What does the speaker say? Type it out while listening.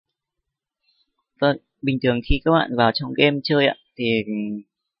Vâng, bình thường khi các bạn vào trong game chơi ạ, thì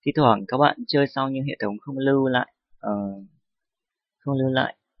thi thoảng các bạn chơi xong nhưng hệ thống không lưu lại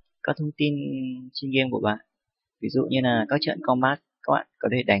các thông tin trên game của bạn. Ví dụ như là các trận combat các bạn có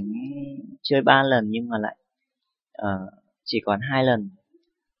thể đánh chơi 3 lần nhưng mà lại chỉ còn 2 lần.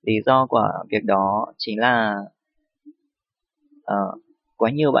 Lý do của việc đó chính là ờ,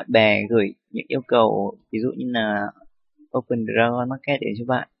 quá nhiều bạn bè gửi những yêu cầu ví dụ như là Open Dragon Market đến cho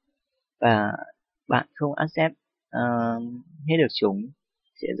bạn và bạn không accept hết được chúng,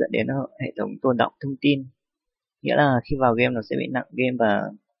 sẽ dẫn đến hệ thống tồn đọng thông tin, nghĩa là khi vào game nó sẽ bị nặng game và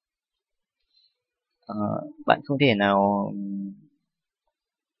ờ, bạn không thể nào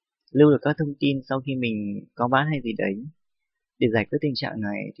lưu được các thông tin sau khi mình combat hay gì đấy. Để giải quyết tình trạng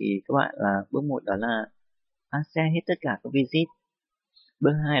này thì các bạn là bước 1 đó là accept hết tất cả các visit,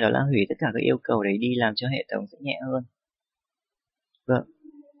 bước 2 đó là hủy tất cả các yêu cầu đấy đi làm cho hệ thống sẽ nhẹ hơn. Vâng,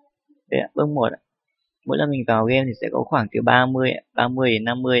 đấy là bước 1. Mỗi lần mình vào game thì sẽ có khoảng từ 30 đến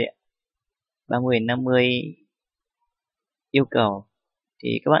 50 yêu cầu,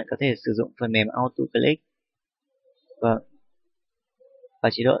 thì các bạn có thể sử dụng phần mềm auto click và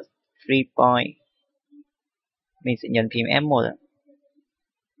chế độ free point. Mình sẽ nhấn phím F1 ạ.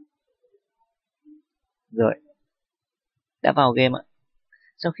 Rồi, đã vào game ạ.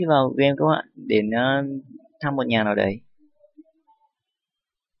 Sau khi vào game các bạn đến thăm một nhà nào đấy.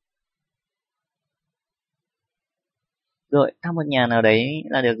 Rồi, thăm một nhà nào đấy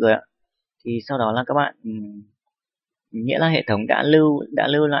là được rồi ạ. Thì sau đó là các bạn nghĩa là hệ thống đã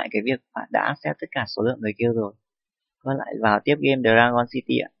lưu lại cái việc bạn đã accept tất cả số lượng người kia rồi. Các bạn lại vào tiếp game Dragon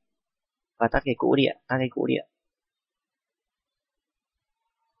City ạ. Và tắt cái cũ đi ạ, tắt cái cũ đi ạ.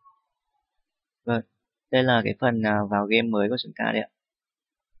 Vâng, đây là cái phần vào game mới của chúng ta đấy ạ.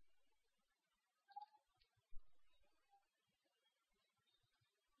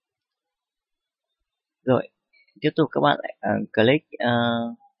 Rồi, tiếp tục các bạn lại click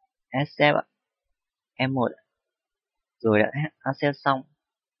accept ạ, F1 ạ. Rồi đã accept xong.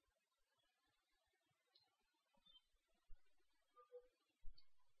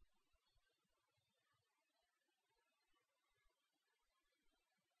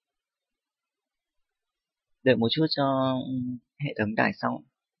 Đợi một chút cho hệ thống tải xong.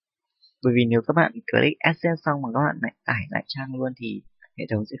 Bởi vì nếu các bạn click accept xong mà các bạn lại tải lại trang luôn thì hệ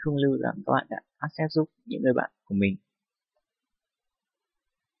thống sẽ không lưu rằng các bạn đã accept giúp những người bạn của mình.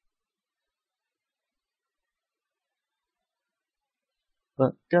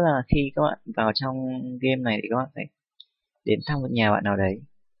 Vâng, tức là khi các bạn vào trong game này thì các bạn phải đến thăm một nhà bạn nào đấy.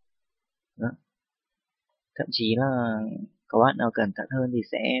 Đó. Thậm chí là có bạn nào cẩn thận hơn thì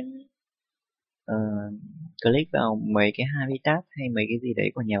sẽ click vào mấy cái habitat hay mấy cái gì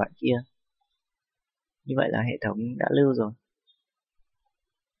đấy của nhà bạn kia. Như vậy là hệ thống đã lưu rồi.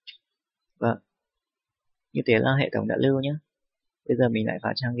 Vâng, như thế là hệ thống đã lưu nhé. Bây giờ mình lại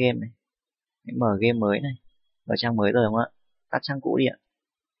vào trang game này. Mở game mới này. Vào trang mới rồi đúng không ạ? Tắt trang cũ đi ạ.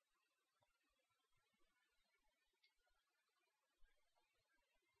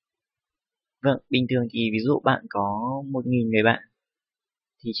 Vâng, bình thường thì ví dụ bạn có 1.000 người bạn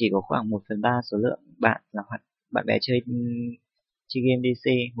thì chỉ có khoảng 1/3 số lượng bạn là bạn bè chơi game DC,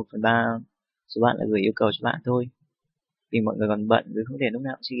 1/3 số bạn là gửi yêu cầu cho bạn thôi. Vì mọi người còn bận rồi không thể lúc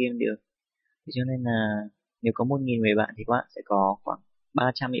nào cũng chơi game được. Thế cho nên là nếu có 1.000 người bạn thì các bạn sẽ có khoảng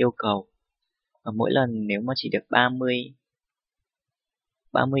 300 yêu cầu. Và mỗi lần nếu mà chỉ được 30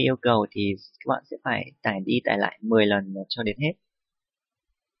 yêu cầu thì các bạn sẽ phải tải đi tải lại 10 lần cho đến hết.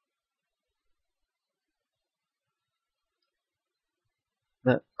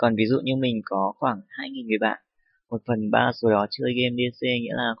 Vâng, còn ví dụ như mình có khoảng 2.000 người bạn, 1/3 số đó chơi game DC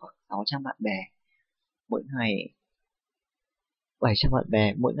nghĩa là khoảng 600 bạn bè. Mỗi ngày 700 bạn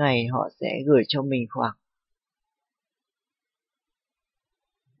bè, mỗi ngày họ sẽ gửi cho mình khoảng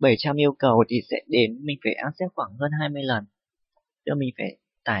 700 yêu cầu thì sẽ đến mình phải accept khoảng hơn 20 lần. Tức là mình phải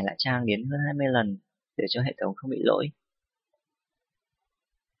tải lại trang đến hơn 20 lần để cho hệ thống không bị lỗi.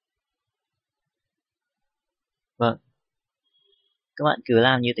 Vâng, các bạn cứ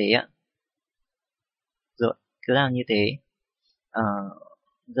làm như thế ạ. Rồi, cứ làm như thế.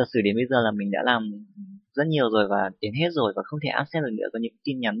 Giả sử đến bây giờ là mình đã làm rất nhiều rồi và đến hết rồi và không thể accept được nữa, có những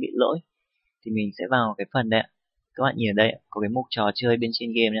tin nhắn bị lỗi thì mình sẽ vào cái phần đây ạ. Các bạn nhìn ở đây có cái mục trò chơi bên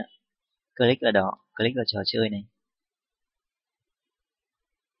trên game nhé. Click vào đó, click vào trò chơi này.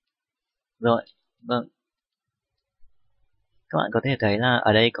 Rồi, vâng. Các bạn có thể thấy là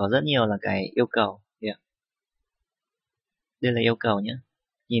ở đây có rất nhiều là cái yêu cầu. Đây là yêu cầu nhé.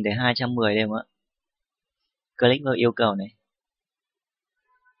 Nhìn thấy 210 đây không ạ? Click vào yêu cầu này.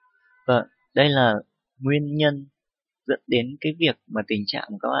 Vâng, đây là nguyên nhân dẫn đến cái việc mà tình trạng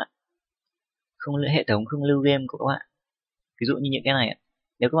của các bạn hệ thống không lưu game của các bạn. Ví dụ như những cái này ạ.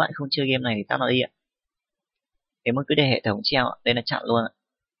 Nếu các bạn không chơi game này thì tắt nó đi ạ. Nếu mà cứ để hệ thống treo ạ, đây là chặn luôn ạ.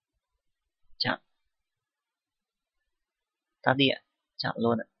 Chặn. Tắt đi ạ. Chặn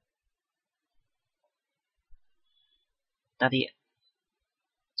luôn ạ. Tắt đi ạ.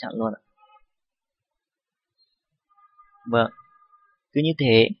 Chặn luôn ạ. Vâng, cứ như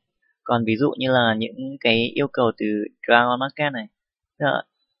thế. Còn ví dụ như là những cái yêu cầu từ Dragon Market này, tức là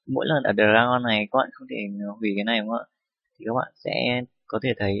mỗi lần ở Dragon này các bạn không thể hủy cái này đúng không ạ? Thì các bạn sẽ có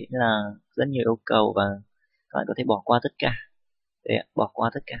thể thấy là rất nhiều yêu cầu và các bạn có thể bỏ qua tất cả. Đấy ạ, bỏ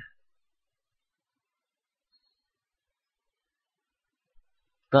qua tất cả.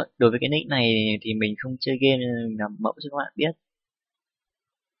 Vâng, đối với cái nick này thì mình không chơi game nên mình làm mẫu cho các bạn biết.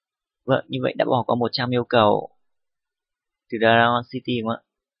 Vâng, như vậy đã bỏ qua 100 yêu cầu từ Dragon City đúng không ạ?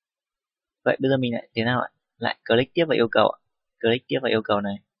 Vậy bây giờ mình lại thế nào ạ? Lại click tiếp vào yêu cầu ạ. Click tiếp vào yêu cầu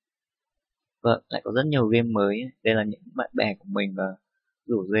này. Vâng, lại có rất nhiều game mới. Đây là những bạn bè của mình và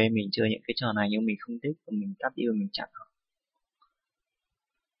rủ dê mình chơi những cái trò này nhưng mình không thích và mình tắt đi và mình chặn họ.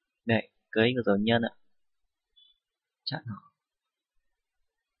 Đây, click vào dấu nhân ạ. Chặn họ.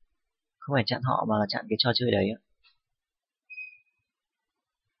 Không phải chặn họ mà là chặn cái trò chơi đấy ạ.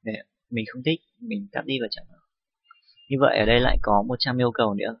 Đây, mình không thích, mình tắt đi và chặn họ. Như vậy ở đây lại có 100 yêu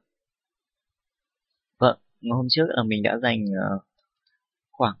cầu nữa. Vâng, hôm trước là mình đã dành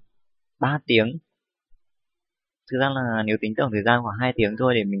khoảng 3 tiếng. Thực ra là nếu tính tổng thời gian khoảng 2 tiếng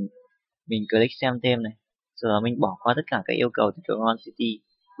thôi để mình click xem thêm này. Sau đó mình bỏ qua tất cả các yêu cầu từ Dragon City.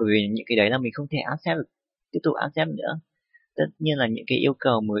 Bởi vì những cái đấy là mình không thể accept được, tiếp tục accept nữa. Tất nhiên là những cái yêu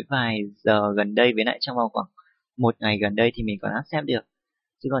cầu mới vài giờ gần đây với lại trong vòng khoảng 1 ngày gần đây thì mình còn accept được.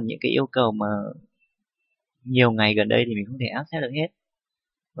 Chứ còn những cái yêu cầu mà nhiều ngày gần đây thì mình không thể accept được hết.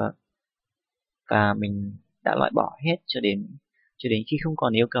 Và mình đã loại bỏ hết cho đến khi không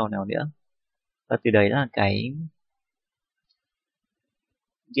còn yêu cầu nào nữa. Và từ đấy là cái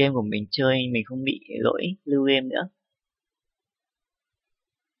game của mình chơi mình không bị lỗi lưu game nữa.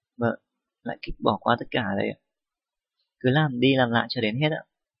 Vâng, lại kích bỏ qua tất cả đấy. Cứ làm đi làm lại cho đến hết ạ.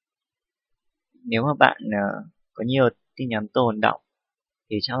 Nếu mà bạn có nhiều tin nhắn tồn đọng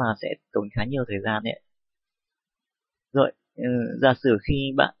thì chắc là sẽ tốn khá nhiều thời gian đấy. Rồi, giả sử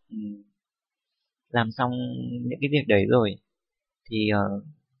khi bạn làm xong những cái việc đấy rồi thì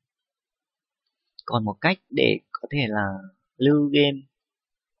còn một cách để có thể là lưu game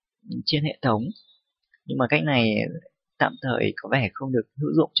trên hệ thống, nhưng mà cách này tạm thời có vẻ không được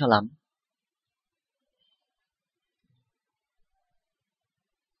hữu dụng cho lắm.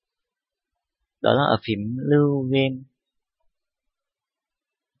 Đó là ở phím lưu game.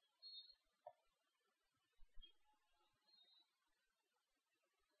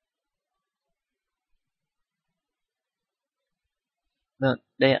 Vâng,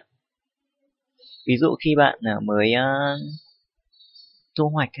 đây ạ. Ví dụ khi bạn mới thu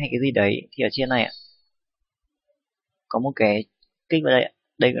hoạch hay cái gì đấy thì ở trên này ạ, có một cái kích vào đây ạ.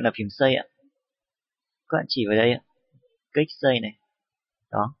 Đây gọi là phím xây ạ. Các bạn chỉ vào đây ạ, kích xây này.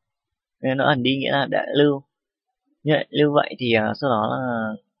 Đó. Nên nó ẩn đi nghĩa là đã lưu. Như vậy, lưu vậy thì sau đó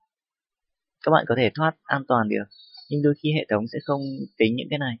là các bạn có thể thoát an toàn được. Nhưng đôi khi hệ thống sẽ không tính những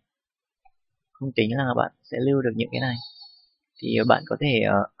cái này. Không tính là bạn sẽ lưu được những cái này. Thì bạn có thể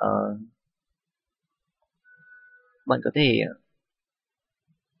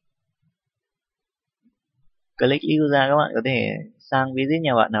click lưu ra, các bạn có thể sang visit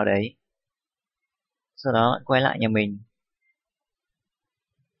nhà bạn nào đấy. Sau đó bạn quay lại nhà mình.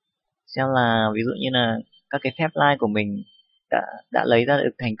 Xem là ví dụ như là các cái phép like của mình đã lấy ra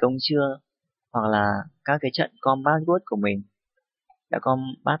được thành công chưa, hoặc là các cái trận combat good của mình đã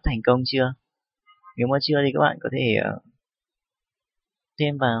combat thành công chưa. Nếu mà chưa thì các bạn có thể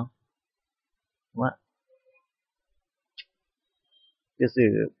thêm vào, đúng không ạ? Giả sử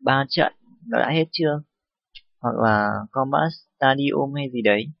 3 trận nó đã hết chưa, hoặc là combat stadium hay gì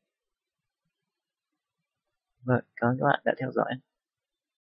đấy. Vâng, cảm ơn các bạn đã theo dõi.